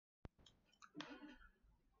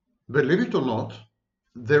Believe it or not,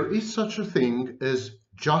 there is such a thing as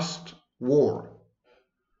just war.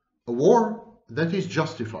 A war that is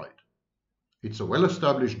justified. It's a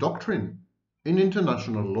well-established doctrine in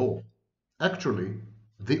international law. Actually,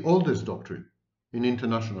 the oldest doctrine in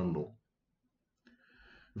international law.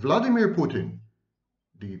 Vladimir Putin,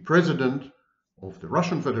 the president of the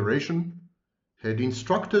Russian Federation, had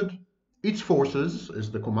instructed its forces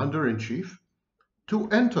as the commander-in-chief to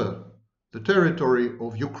enter the territory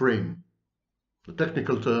of Ukraine. The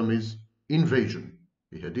technical term is invasion.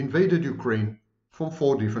 He had invaded Ukraine from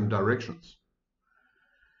 4 different directions.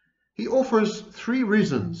 He offers 3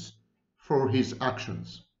 reasons for his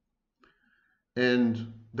actions.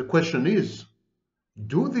 And the question is,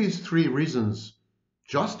 do these 3 reasons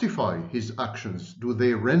justify his actions? Do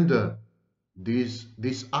they render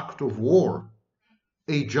this act of war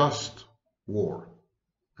a just war?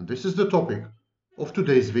 And this is the topic of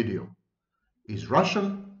today's video. Is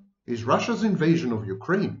Russia's invasion of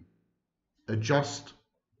Ukraine a just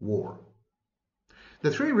war?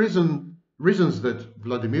 The 3 reasons that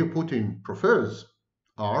Vladimir Putin prefers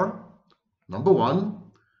are, number 1,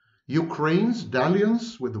 Ukraine's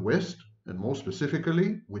dalliance with the West, and more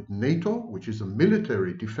specifically with NATO, which is a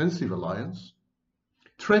military defensive alliance,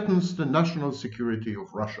 threatens the national security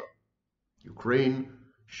of Russia. Ukraine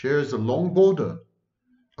shares a long border,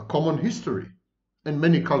 a common history, and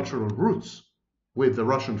many cultural roots with the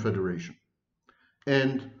Russian Federation.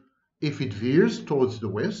 And if it veers towards the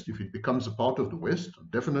West, if it becomes a part of the West,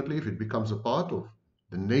 definitely if it becomes a part of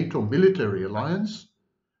the NATO military alliance,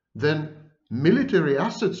 then military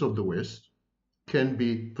assets of the West can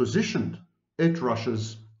be positioned at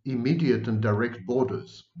Russia's immediate and direct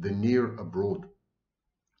borders, the near abroad.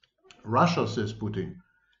 Russia, says Putin,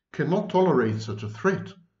 cannot tolerate such a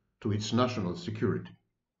threat to its national security.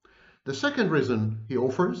 The second reason he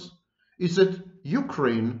offers is that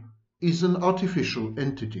Ukraine is an artificial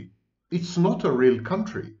entity. It's not a real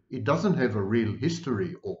country. It doesn't have a real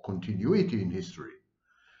history or continuity in history.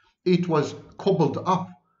 It was cobbled up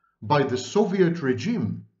by the Soviet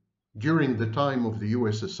regime during the time of the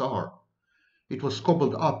USSR. It was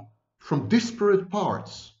cobbled up from disparate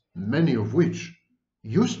parts, many of which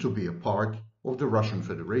used to be a part of the Russian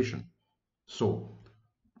Federation. So,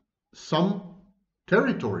 some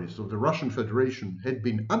territories of the Russian Federation had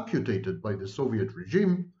been amputated by the Soviet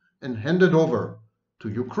regime and handed over to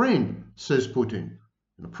Ukraine, says Putin.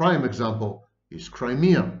 And a prime example is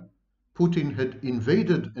Crimea. Putin had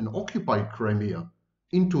invaded and occupied Crimea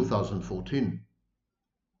in 2014.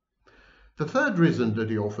 The third reason that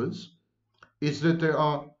he offers is that there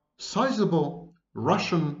are sizable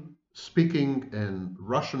Russian-speaking and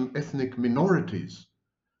Russian ethnic minorities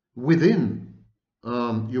within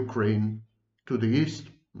Ukraine, to the east,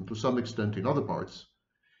 and to some extent in other parts.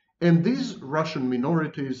 And these Russian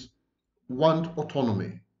minorities want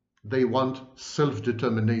autonomy. They want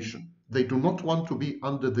self-determination. They do not want to be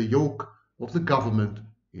under the yoke of the government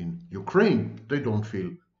in Ukraine. They don't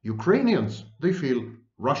feel Ukrainians. They feel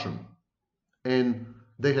Russian. And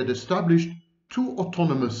they had established 2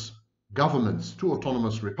 autonomous governments, 2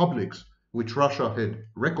 autonomous republics, which Russia had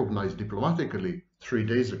recognized diplomatically 3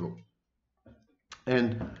 days ago.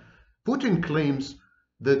 And Putin claims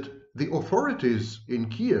that the authorities in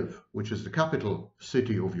Kiev, which is the capital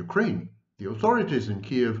city of Ukraine, the authorities in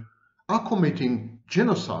Kiev are committing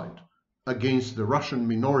genocide against the Russian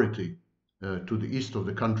minority to the east of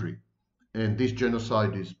the country. And this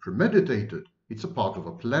genocide is premeditated. It's a part of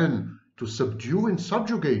a plan to subdue and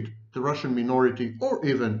subjugate the Russian minority, or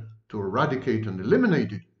even to eradicate and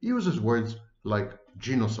eliminate it. He uses words like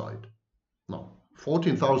genocide. Now,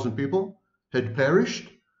 14,000 people had perished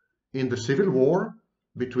in the civil war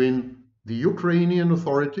between the Ukrainian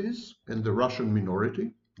authorities and the Russian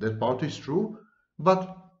minority. That part is true, but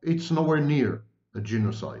it's nowhere near a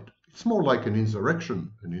genocide. It's more like an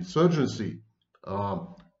insurrection, an insurgency,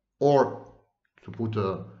 or to put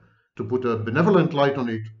a benevolent light on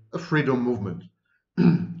it, a freedom movement.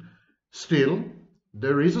 Still,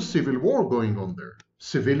 there is a civil war going on there.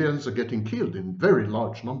 Civilians are getting killed in very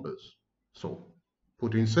large numbers. So,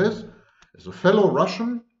 Putin says, as a fellow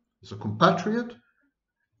Russian, as a compatriot,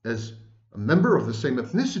 as a member of the same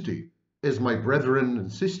ethnicity as my brethren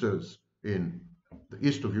and sisters in the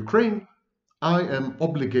east of Ukraine, I am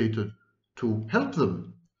obligated to help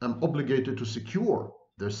them. I'm obligated to secure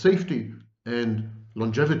their safety and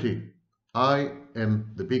longevity. I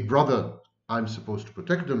am the big brother. I'm supposed to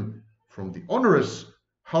protect them from the onerous,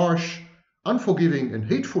 harsh, unforgiving, and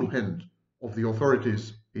hateful hand of the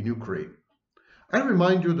authorities in Ukraine. I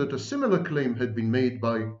remind you that a similar claim had been made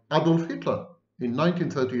by Adolf Hitler in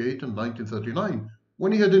 1938 and 1939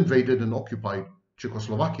 when he had invaded and occupied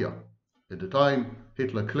Czechoslovakia. At the time,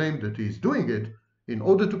 Hitler claimed that he is doing it in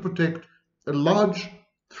order to protect a large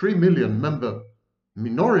 3 million member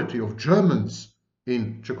minority of Germans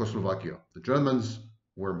in Czechoslovakia. The Germans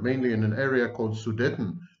were mainly in an area called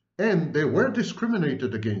Sudeten, and they were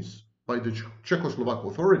discriminated against by the Czechoslovak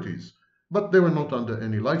authorities, but they were not under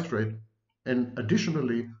any life threat. And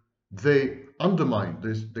additionally, they undermined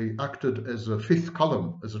this. They acted as a fifth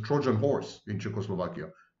column, as a Trojan horse in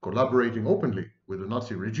Czechoslovakia, collaborating openly with the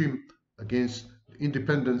Nazi regime against the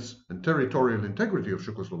independence and territorial integrity of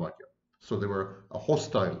Czechoslovakia. So they were a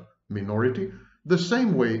hostile minority, the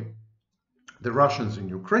same way the Russians in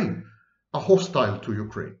Ukraine are hostile to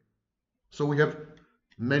Ukraine. So we have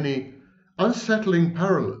many unsettling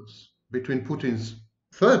parallels between Putin's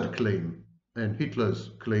third claim and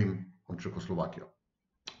Hitler's claim on Czechoslovakia.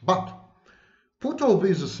 But put all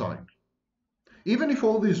these aside, even if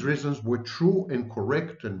all these reasons were true and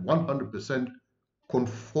correct and 100%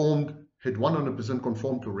 had 100%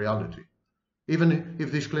 conformed to reality, even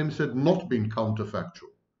if these claims had not been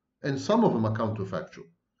counterfactual, and some of them are counterfactual,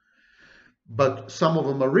 but some of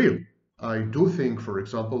them are real. I do think, for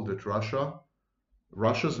example, that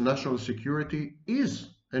Russia's national security is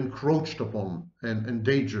encroached upon and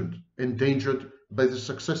endangered by the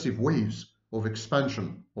successive waves of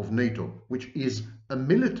expansion of NATO, which is a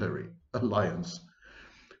military alliance.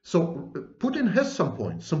 So Putin has some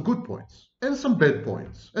points, some good points, and some bad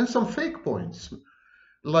points, and some fake points,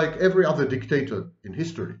 like every other dictator in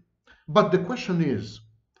history. But the question is,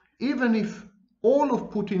 even if all of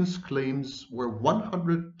Putin's claims were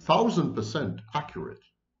 100,000% accurate,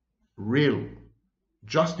 real,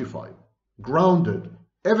 justified, grounded,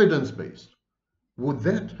 evidence-based, would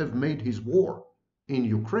that have made his war in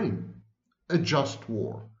Ukraine a just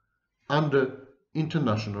war under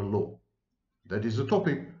international law? That is the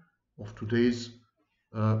topic of today's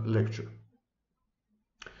lecture.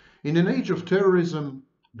 In an age of terrorism,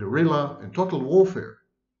 guerrilla, and total warfare,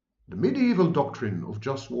 the medieval doctrine of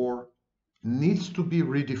just war needs to be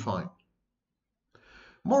redefined.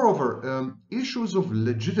 Moreover, issues of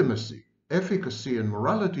legitimacy, efficacy, and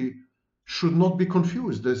morality should not be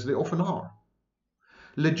confused, as they often are.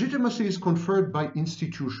 Legitimacy is conferred by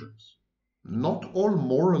institutions. Not all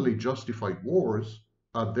morally justified wars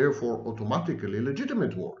are therefore automatically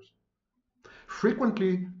legitimate wars.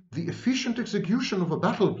 Frequently, the efficient execution of a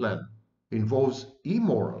battle plan involves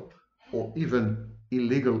immoral or even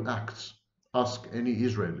illegal acts. Ask any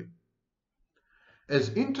Israeli. As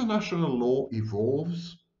international law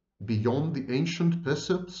evolves beyond the ancient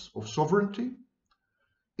precepts of sovereignty,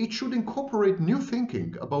 it should incorporate new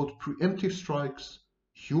thinking about preemptive strikes,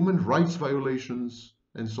 human rights violations,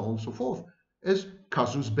 and so on and so forth, as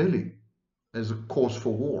casus belli, as a cause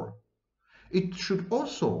for war.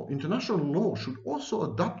 International law should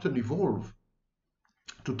also adapt and evolve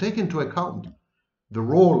to take into account the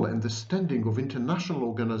role and the standing of international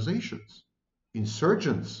organizations,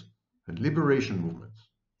 insurgents, and liberation movements.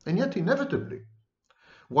 And yet, inevitably,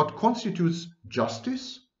 what constitutes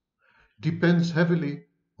justice depends heavily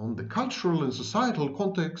on the cultural and societal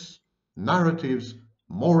contexts, narratives,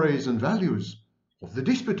 mores, and values of the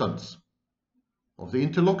disputants, of the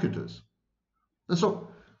interlocutors. And so,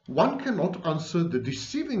 one cannot answer the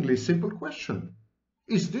deceivingly simple question,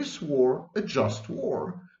 is this war a just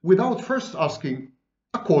war, without first asking,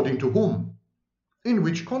 according to whom? In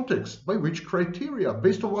which context? By which criteria?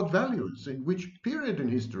 Based on what values? In which period in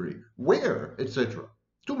history? Where? Etc.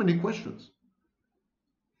 Too many questions.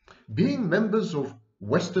 Being members of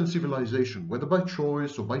Western civilization, whether by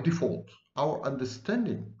choice or by default, our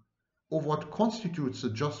understanding of what constitutes a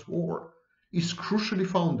just war is crucially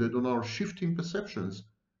founded on our shifting perceptions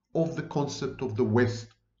of the concept of the West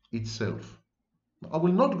itself. I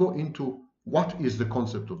will not go into what is the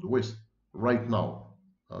concept of the West right now.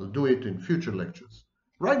 I'll do it in future lectures.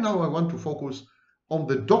 Right now, I want to focus on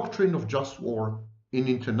the doctrine of just war in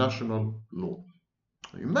international law.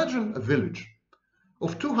 Imagine a village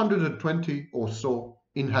of 220 or so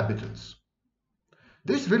inhabitants.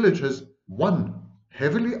 This village has one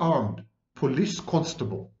heavily armed police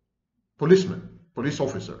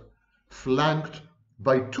officer, flanked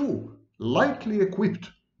by two lightly equipped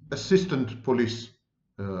assistant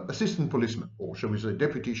policemen, or shall we say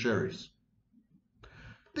deputy sheriffs.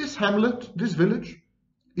 This village,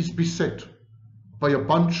 is beset by a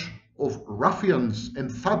bunch of ruffians and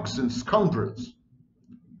thugs and scoundrels.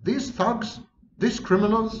 These thugs, these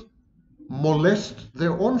criminals, molest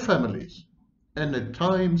their own families, and at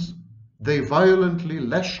times they violently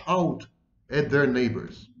lash out at their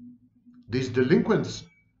neighbors. These delinquents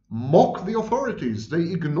mock the authorities. They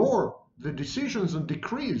ignore the decisions and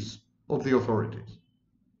decrees of the authorities.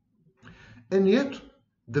 And yet,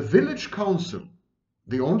 the village council,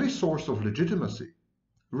 the only source of legitimacy,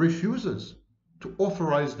 refuses to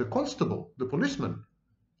authorize the constable, the policeman,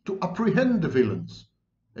 to apprehend the villains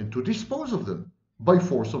and to dispose of them by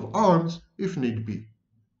force of arms if need be.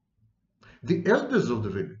 The elders of the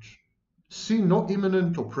village see no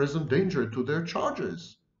imminent or present danger to their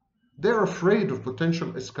charges. They are afraid of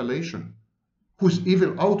potential escalation, whose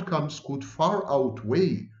evil outcomes could far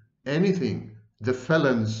outweigh anything the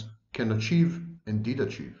felons can achieve and did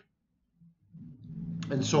achieve.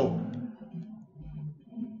 And so,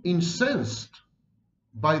 incensed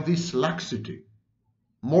by this laxity,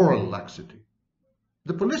 moral laxity,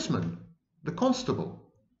 the policeman, the constable,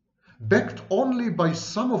 backed only by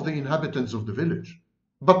some of the inhabitants of the village,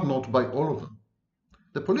 but not by all of them.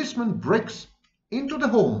 The policeman breaks into the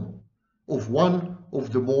home of one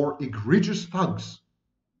of the more egregious thugs,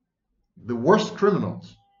 the worst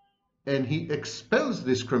criminals, and he expels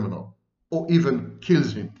this criminal or even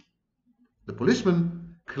kills him. The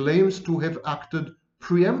policeman claims to have acted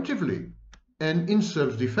preemptively and in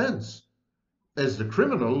self-defense, as the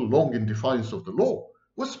criminal, long in defiance of the law,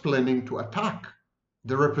 was planning to attack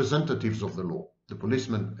the representatives of the law, the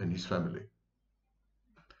policeman and his family.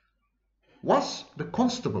 Was the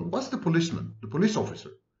constable, was the policeman, the police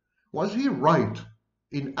officer, was he right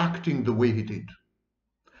in acting the way he did?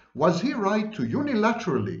 Was he right to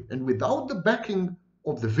unilaterally and without the backing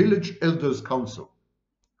of the village elders' council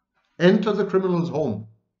enter the criminal's home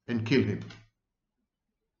and kill him?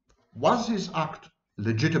 Was his act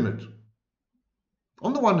legitimate?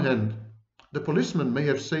 On the one hand, the policeman may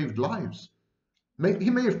have saved lives. He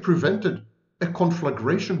may have prevented a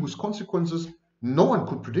conflagration whose consequences no one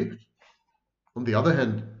could predict. On the other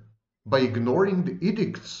hand, by ignoring the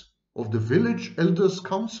edicts of the village elders'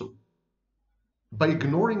 council, by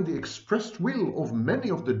ignoring the expressed will of many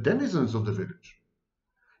of the denizens of the village,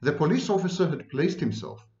 the police officer had placed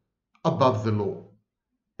himself above the law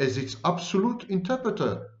as its absolute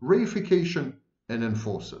interpreter, reification, and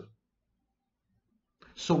enforcer.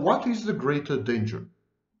 So what is the greater danger?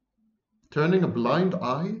 Turning a blind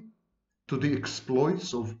eye to the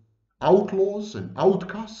exploits of outlaws and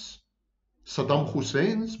outcasts, Saddam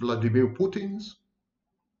Hussein's, Vladimir Putin's?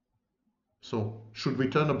 So should we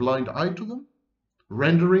turn a blind eye to them,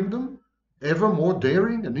 rendering them ever more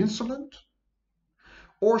daring and insolent?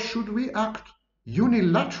 Or should we act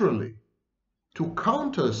unilaterally to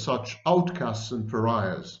counter such outcasts and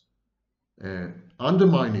pariahs,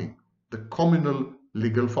 undermining the communal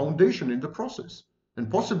legal foundation in the process, and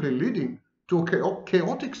possibly leading to a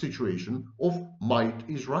chaotic situation of might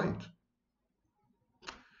is right?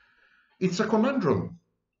 It's a conundrum.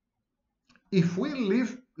 If we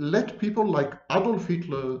let people like Adolf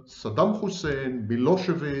Hitler, Saddam Hussein,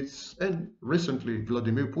 Milosevic, and recently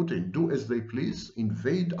Vladimir Putin do as they please,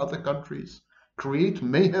 invade other countries, create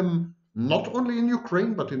mayhem not only in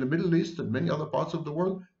Ukraine but in the Middle East and many other parts of the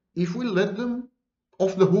world, if we let them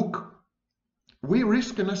off the hook, we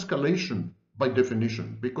risk an escalation by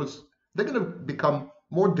definition, because they're going to become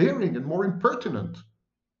more daring and more impertinent.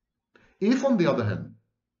 If, on the other hand,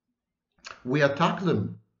 we attack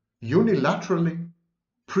them unilaterally,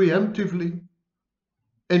 preemptively,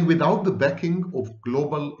 and without the backing of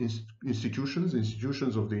global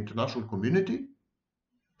institutions of the international community,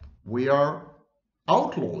 we are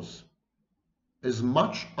outlaws, as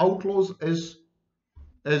much outlaws as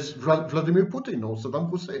Vladimir Putin or Saddam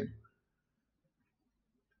Hussein.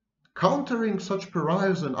 Countering such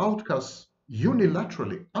pariahs and outcasts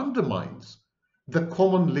unilaterally undermines the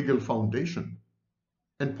common legal foundation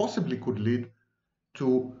and possibly could lead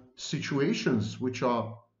to situations which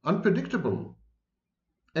are unpredictable.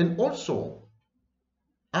 And also,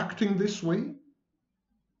 acting this way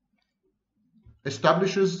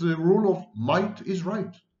establishes the rule of might is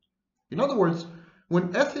right. In other words,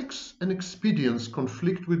 when ethics and expedience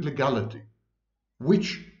conflict with legality,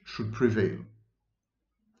 which should prevail?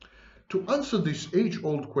 To answer this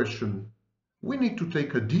age-old question, we need to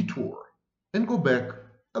take a detour and go back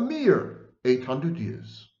a mere 800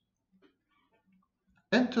 years.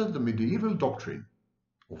 Enter the medieval doctrine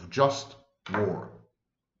of just war,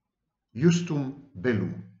 justum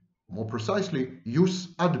bellum, more precisely, jus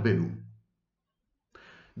ad bellum.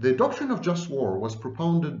 The doctrine of just war was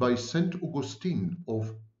propounded by Saint Augustine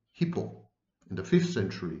of Hippo in the 5th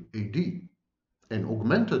century AD and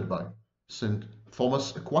augmented by Saint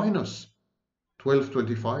Thomas Aquinas,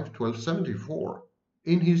 1225-1274,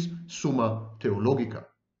 in his Summa Theologica.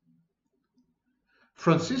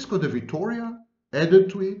 Francisco de Vitoria added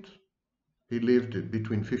to it. He lived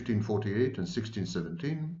between 1548 and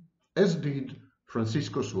 1617, as did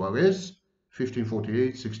Francisco Suarez,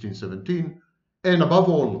 1548-1617, and above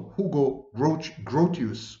all, Hugo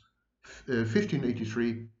Grotius,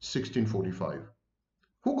 1583-1645.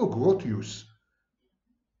 Hugo Grotius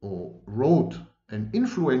wrote an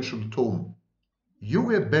influential tome,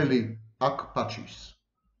 Iure Belli ac Pacis,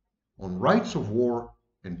 on rights of war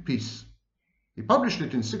and peace. He published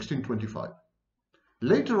it in 1625.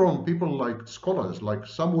 Later on, people like scholars like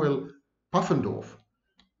Samuel Pfaffendorf,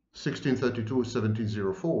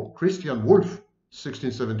 1632-1704, Christian Wolff,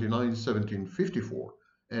 1679-1754,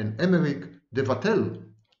 and Emeric de Vattel,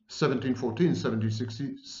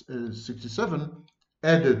 1714-1767,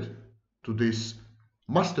 added to this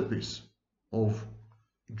masterpiece of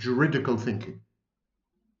juridical thinking.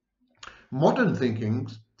 Modern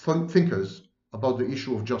thinkers about the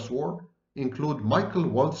issue of just war include Michael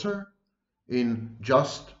Walzer in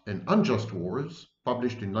Just and Unjust Wars,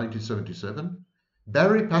 published in 1977,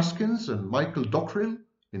 Barry Paskins and Michael Dockrell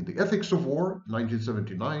in The Ethics of War,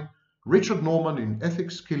 1979, Richard Norman in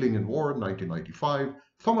Ethics, Killing and War, 1995,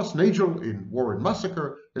 Thomas Nagel in War and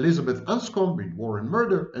Massacre, Elizabeth Anscombe in War and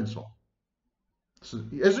Murder, and so on. So,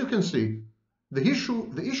 as you can see, the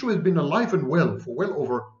issue has been alive and well for well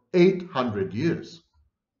over 800 years.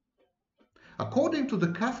 According to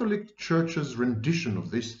the Catholic Church's rendition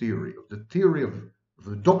of this theory, of the theory of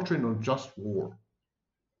the doctrine of just war,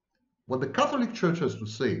 what the Catholic Church has to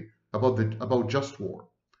say about just war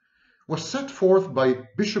was set forth by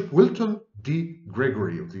Bishop Wilton D.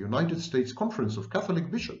 Gregory of the United States Conference of Catholic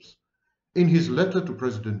Bishops in his letter to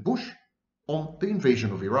President Bush on the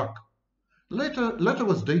invasion of Iraq. Letter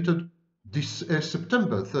was dated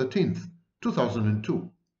September 13th,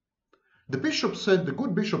 2002. The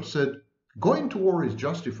good bishop said, going to war is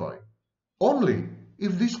justified only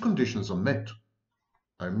if these conditions are met.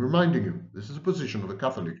 I'm reminding you, this is a position of the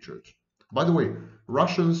Catholic Church. By the way,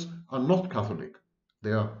 Russians are not Catholic.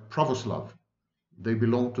 They are Pravoslav. They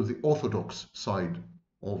belong to the Orthodox side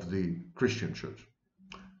of the Christian Church.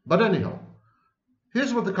 But anyhow,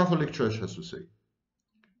 here's what the Catholic Church has to say.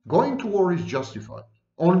 Going to war is justified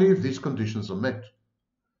only if these conditions are met.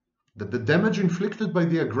 That the damage inflicted by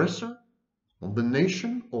the aggressor on the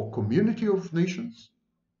nation or community of nations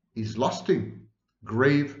is lasting,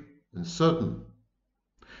 grave, and certain.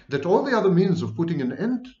 That all the other means of putting an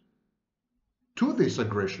end to this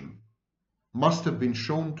aggression must have been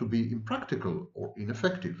shown to be impractical or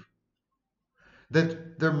ineffective.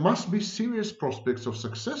 That there must be serious prospects of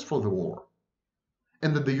success for the war,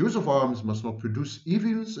 and that the use of arms must not produce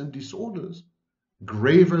evils and disorders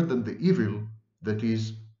graver than the evil that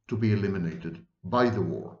is to be eliminated by the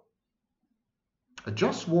war. A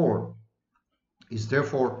just war is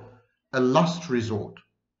therefore a last resort,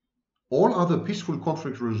 all other peaceful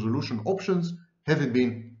conflict resolution options having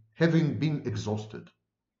been exhausted.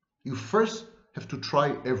 You first have to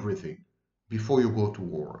try everything before you go to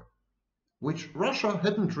war, which Russia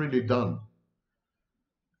hadn't really done.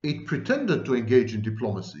 It pretended to engage in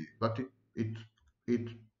diplomacy, but it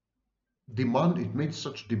made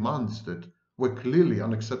such demands that were clearly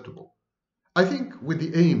unacceptable. I think with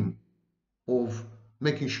the aim of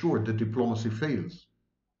making sure that diplomacy fails.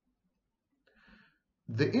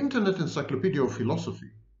 The Internet Encyclopedia of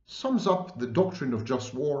Philosophy sums up the doctrine of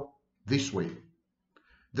just war this way.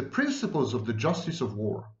 The principles of the justice of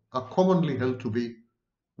war are commonly held to be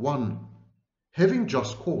 1. Having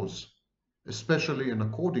just cause, especially and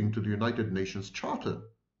according to the United Nations Charter,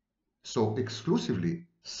 so exclusively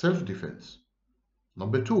self-defense.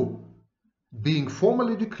 2. Being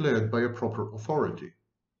formally declared by a proper authority.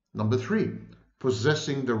 3.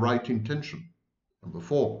 Possessing the right intention.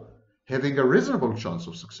 4. Having a reasonable chance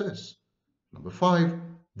of success. 5.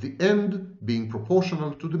 The end being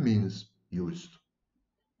proportional to the means used.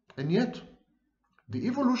 And yet, the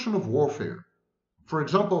evolution of warfare, for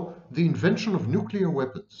example, the invention of nuclear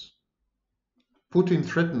weapons. Putin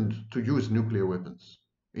threatened to use nuclear weapons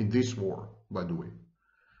in this war, by the way.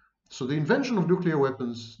 So the invention of nuclear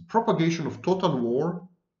weapons, propagation of total war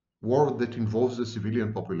that involves the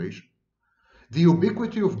civilian population, the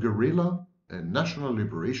ubiquity of guerrilla and national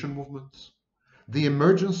liberation movements, the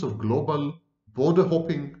emergence of global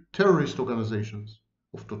border-hopping terrorist organizations,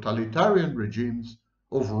 of totalitarian regimes,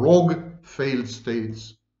 of rogue failed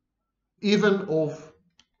states, even of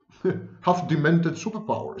half-demented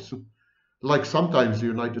superpowers, like sometimes the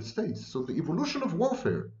United States. So the evolution of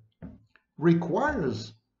warfare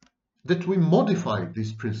requires that we modify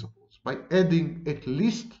these principles by adding at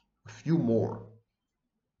least a few more.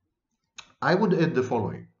 I would add the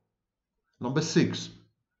following. 6,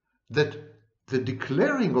 that the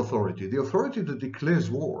declaring authority, the authority that declares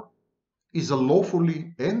war, is a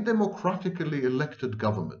lawfully and democratically elected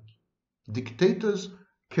government. Dictators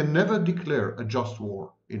can never declare a just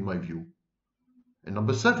war, in my view. And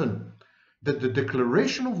number 7, that the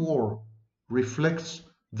declaration of war reflects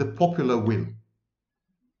the popular will.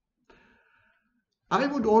 I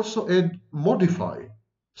would also add, modify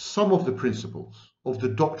some of the principles of the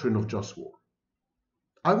doctrine of just war.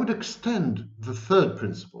 I would extend the 3rd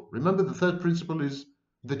principle. Remember, the 3rd principle is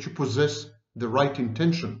that you possess the right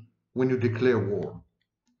intention when you declare war.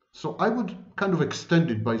 So I would kind of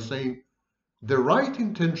extend it by saying the right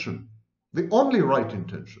intention, the only right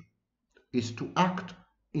intention, is to act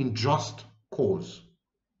in just cause.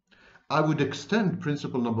 I would extend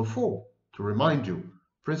principle number 4 to remind you.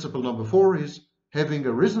 Principle number 4 is having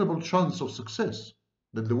a reasonable chance of success,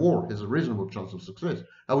 that the war has a reasonable chance of success.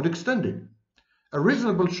 I would extend it. A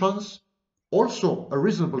reasonable chance, also a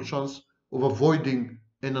reasonable chance of avoiding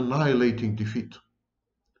and annihilating defeat.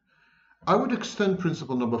 I would extend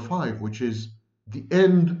principle number 5, which is the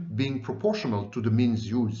end being proportional to the means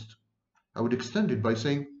used. I would extend it by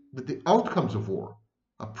saying that the outcomes of war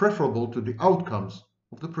are preferable to the outcomes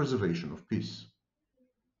of the preservation of peace.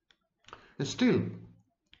 And still,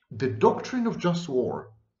 the doctrine of just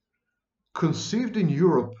war, conceived in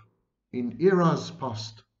Europe in eras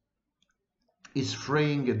past, is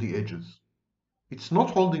fraying at the edges. It's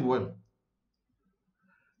not holding well.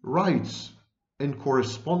 Rights and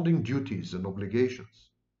corresponding duties and obligations,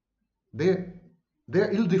 they're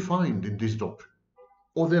ill-defined in this doctrine,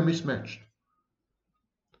 or they're mismatched.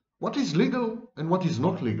 What is legal and what is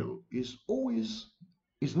not legal is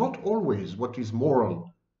not always what is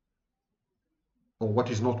moral or what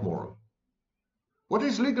is not moral. What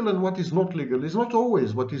is legal and what is not legal is not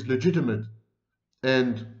always what is legitimate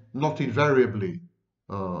and not invariably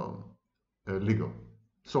legal.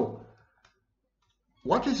 So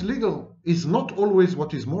what is legal is not always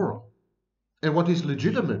what is moral, and what is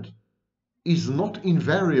legitimate is not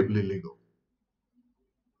invariably legal.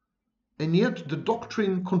 And yet the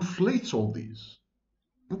doctrine conflates all these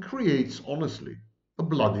and creates, honestly, a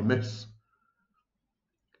bloody mess.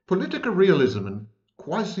 Political realism and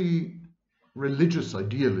quasi-religious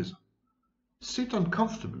idealism sit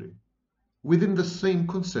uncomfortably within the same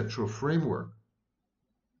conceptual framework.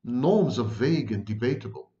 Norms are vague and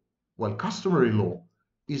debatable, while customary law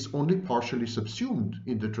is only partially subsumed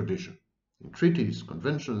in the tradition, in treaties,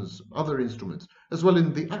 conventions, other instruments, as well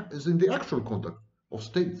as in the actual conduct of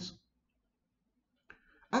states.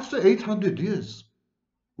 After 800 years,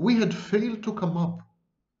 we had failed to come up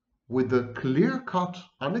with a clear-cut,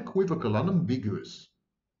 unequivocal, unambiguous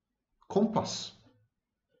compass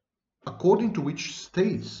according to which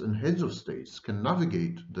states and heads of states can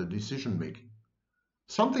navigate the decision-making,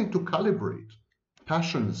 something to calibrate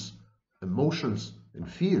passions, emotions, and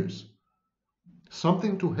fears,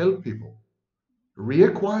 something to help people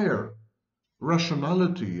reacquire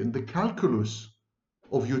rationality and the calculus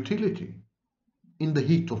of utility in the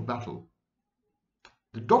heat of battle.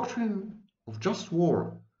 The doctrine of just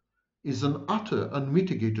war is an utter,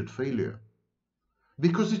 unmitigated failure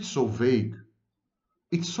because it's so vague.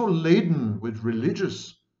 It's so laden with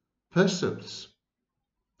religious precepts.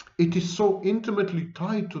 It is so intimately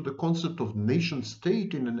tied to the concept of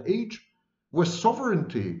nation-state in an age where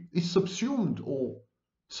sovereignty is subsumed or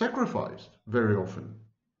sacrificed very often.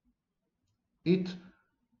 It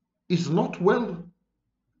is not well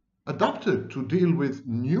adapted to deal with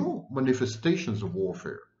new manifestations of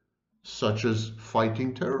warfare, such as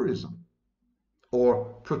fighting terrorism or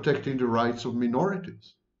protecting the rights of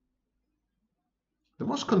minorities. The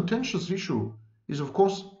most contentious issue is, of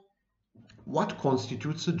course, what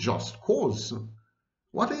constitutes a just cause?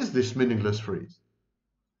 What is this meaningless phrase?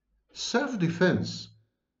 Self-defense,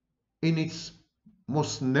 in its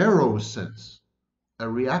most narrow sense, a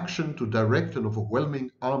reaction to direct and overwhelming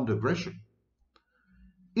armed aggression,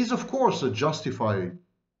 is of course a justified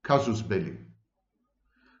casus belli.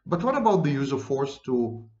 But what about the use of force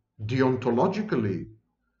to deontologically,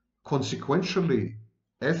 consequentially,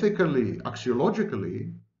 ethically,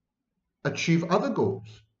 axiologically achieve other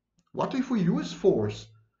goals? What if we use force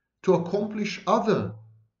to accomplish other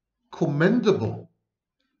commendable,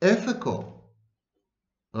 ethical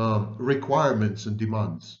requirements and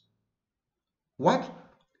demands? What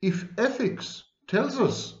if ethics tells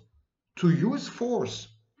us to use force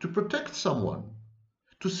to protect someone,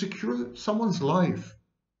 to secure someone's life,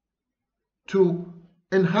 to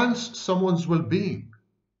enhance someone's well-being,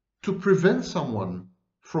 to prevent someone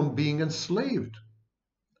from being enslaved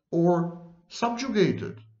or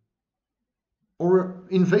subjugated or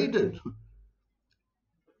invaded?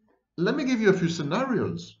 Let me give you a few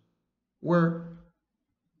scenarios where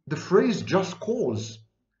the phrase just cause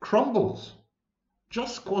crumbles.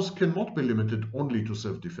 Just cause cannot be limited only to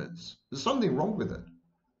self-defense. There's something wrong with that,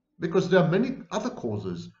 because there are many other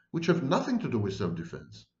causes which have nothing to do with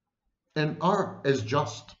self-defense and are as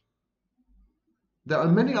just. There are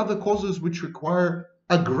many other causes which require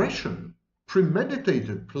aggression,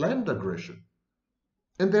 premeditated, planned aggression,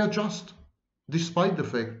 and they are just, despite the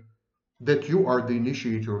fact that you are the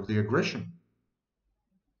initiator of the aggression.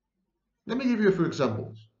 Let me give you a few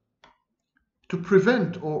examples. To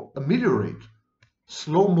prevent or ameliorate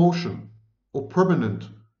slow motion or permanent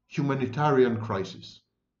humanitarian crisis.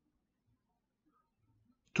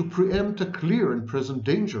 To preempt a clear and present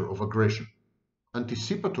danger of aggression,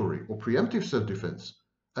 anticipatory or preemptive self-defense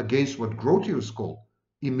against what Grotius called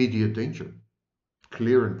immediate danger,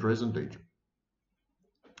 clear and present danger.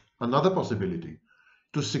 Another possibility,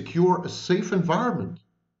 to secure a safe environment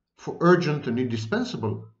for urgent and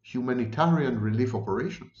indispensable humanitarian relief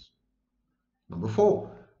operations. Number 4,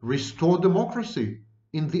 restore democracy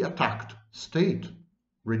in the attacked state,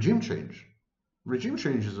 regime change. Regime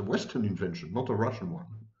change is a Western invention, not a Russian one.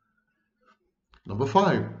 Number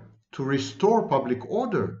 5, to restore public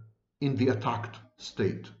order in the attacked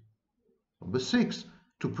state. Number 6,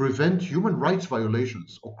 to prevent human rights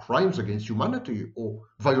violations or crimes against humanity or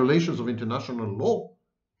violations of international law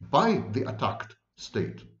by the attacked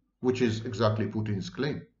state, which is exactly Putin's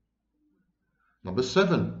claim. Number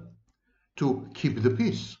 7, to keep the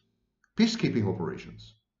peace, peacekeeping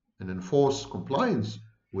operations, and enforce compliance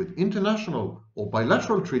with international or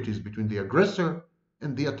bilateral treaties between the aggressor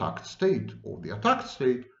and the attacked state, or the attacked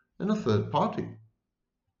state and a third party.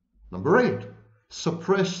 Number 8,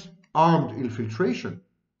 suppress armed infiltration,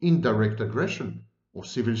 indirect aggression, or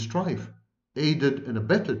civil strife, aided and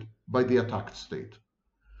abetted by the attacked state.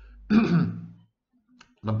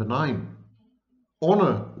 Number 9,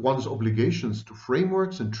 honor one's obligations to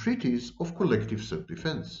frameworks and treaties of collective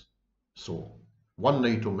self-defense. So, one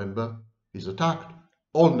NATO member is attacked,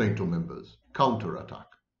 all NATO members counterattack.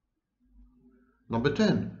 Number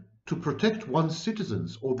 10, to protect one's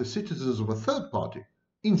citizens or the citizens of a third party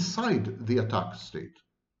inside the attacked state.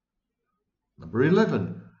 Number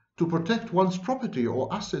 11, to protect one's property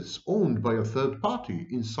or assets owned by a third party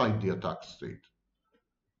inside the attacked state.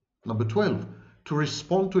 Number 12, to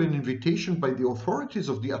respond to an invitation by the authorities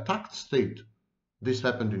of the attacked state. This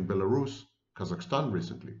happened in Belarus, Kazakhstan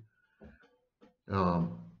recently. To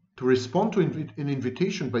respond to an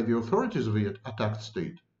invitation by the authorities of the attacked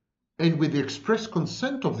state, and with the express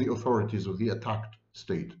consent of the authorities of the attacked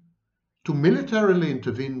state, to militarily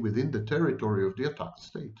intervene within the territory of the attacked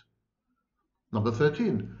state. Number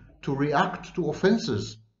 13, to react to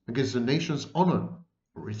offenses against the nation's honor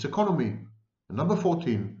or its economy. And number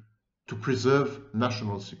 14, to preserve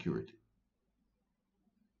national security.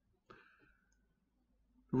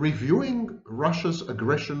 Reviewing Russia's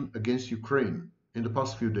aggression against Ukraine in the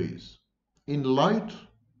past few days, in light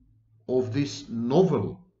of this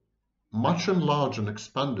novel, much enlarged and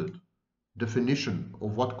expanded definition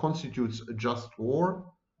of what constitutes a just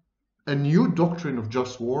war, a new doctrine of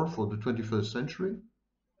just war for the 21st century,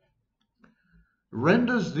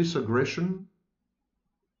 renders this aggression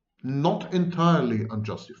not entirely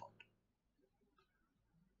unjustified.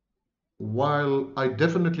 While I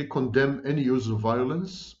definitely condemn any use of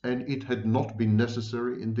violence, and it had not been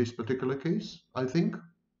necessary in this particular case, I think,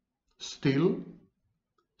 still,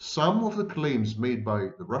 some of the claims made by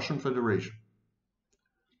the Russian Federation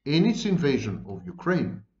in its invasion of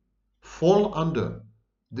Ukraine fall under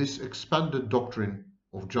this expanded doctrine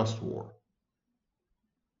of just war.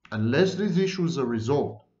 Unless these issues are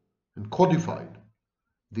resolved and codified,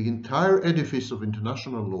 the entire edifice of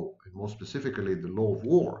international law, and more specifically the law of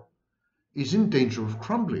war, is in danger of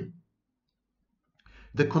crumbling.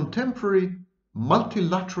 The contemporary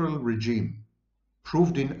multilateral regime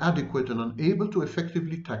proved inadequate and unable to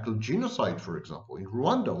effectively tackle genocide, for example, in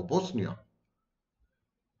Rwanda or Bosnia.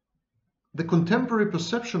 The contemporary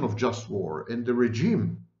perception of just war and the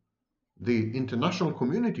regime, the international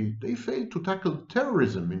community, they failed to tackle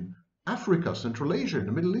terrorism in Africa, Central Asia, and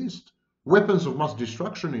the Middle East, weapons of mass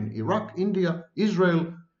destruction in Iraq, India,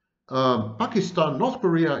 Israel, Pakistan, North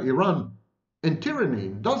Korea, Iran, and tyranny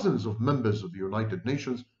in dozens of members of the United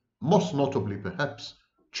Nations, most notably perhaps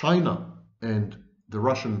China and the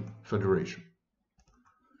Russian Federation.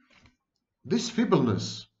 This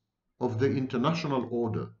feebleness of the international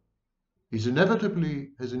order has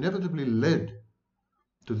inevitably led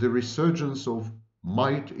to the resurgence of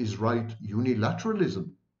might is right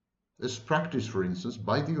unilateralism, as practiced, for instance,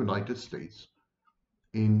 by the United States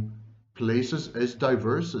in places as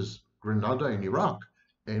diverse as Grenada and Iraq,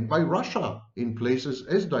 and by Russia in places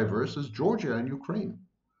as diverse as Georgia and Ukraine.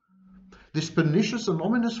 This pernicious and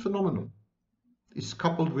ominous phenomenon is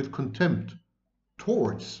coupled with contempt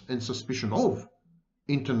towards and suspicion of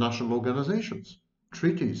international organizations,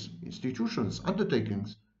 treaties, institutions,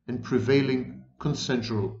 undertakings, and prevailing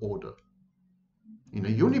consensual order. In a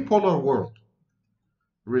unipolar world,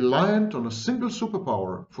 reliant on a single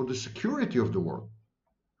superpower for the security of the world,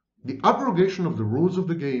 the abrogation of the rules of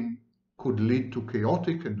the game could lead to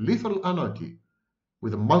chaotic and lethal anarchy,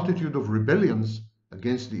 with a multitude of rebellions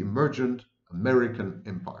against the emergent American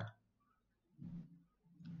empire.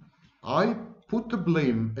 I put the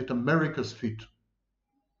blame at America's feet.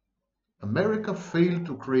 America failed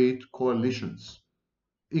to create coalitions,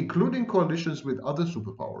 including coalitions with other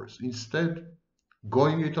superpowers, instead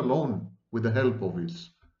going it alone with the help of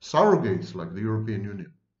its surrogates like the European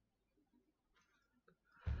Union.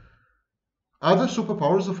 Other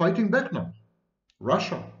superpowers are fighting back now.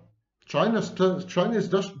 Russia, China is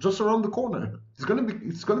just around the corner. There's going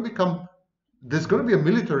to be a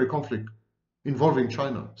military conflict involving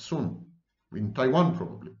China soon, in Taiwan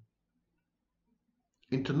probably.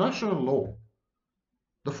 International law,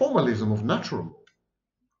 the formalism of natural law,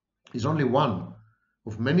 is only one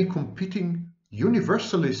of many competing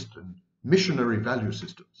universalist and missionary value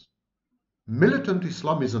systems. Militant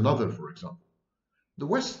Islam is another, for example. The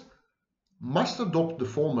West must adopt the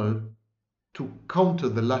former to counter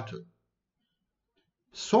the latter.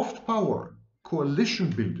 Soft power, coalition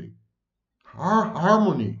building,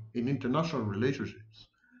 harmony in international relationships,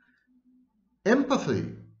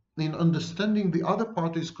 empathy in understanding the other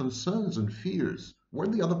party's concerns and fears, where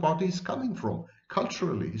the other party is coming from,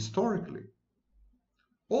 culturally, historically.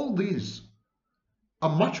 All these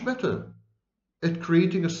are much better at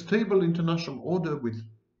creating a stable international order with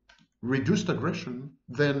reduced aggression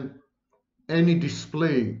than any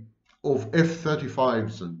display of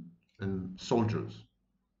F-35s and soldiers,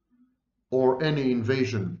 or any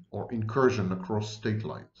invasion or incursion across state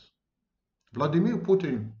lines. Vladimir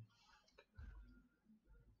Putin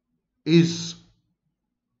is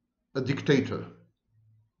a dictator,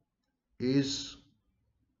 is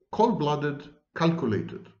cold-blooded,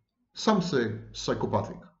 calculated, some say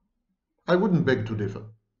psychopathic. I wouldn't beg to differ.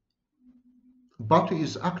 But he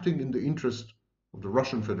is acting in the interest of the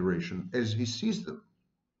Russian Federation as he sees them.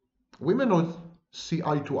 We may not see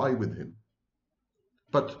eye to eye with him,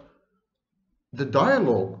 but the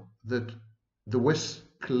dialogue that the West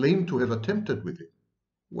claimed to have attempted with him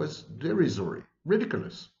was derisory,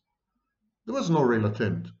 ridiculous. There was no real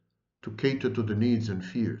attempt to cater to the needs and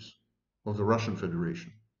fears of the Russian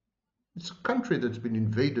Federation. It's a country that's been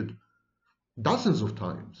invaded dozens of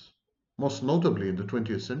times, most notably in the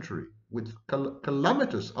 20th century, with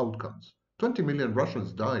calamitous outcomes. 20 million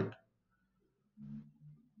Russians died.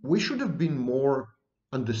 We should have been more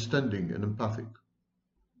understanding and empathic.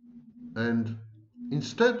 And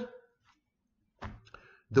instead,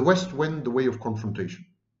 the West went the way of confrontation.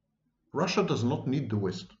 Russia does not need the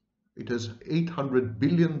West. It has $800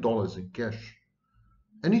 billion in cash.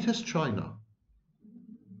 And it has China.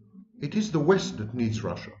 It is the West that needs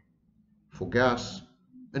Russia for gas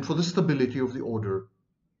and for the stability of the order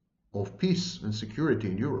of peace and security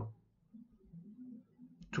in Europe.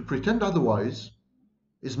 To pretend otherwise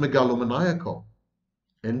is megalomaniacal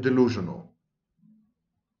and delusional.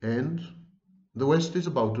 And the West is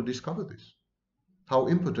about to discover this, how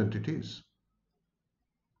impotent it is.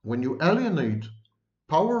 When you alienate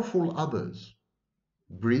powerful others,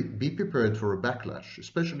 be prepared for a backlash,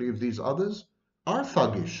 especially if these others are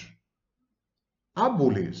thuggish, are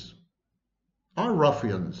bullies, are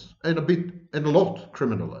ruffians, and a lot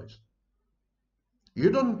criminalized. You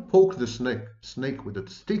don't poke the snake with a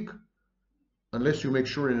stick unless you make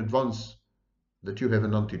sure in advance that you have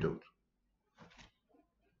an antidote.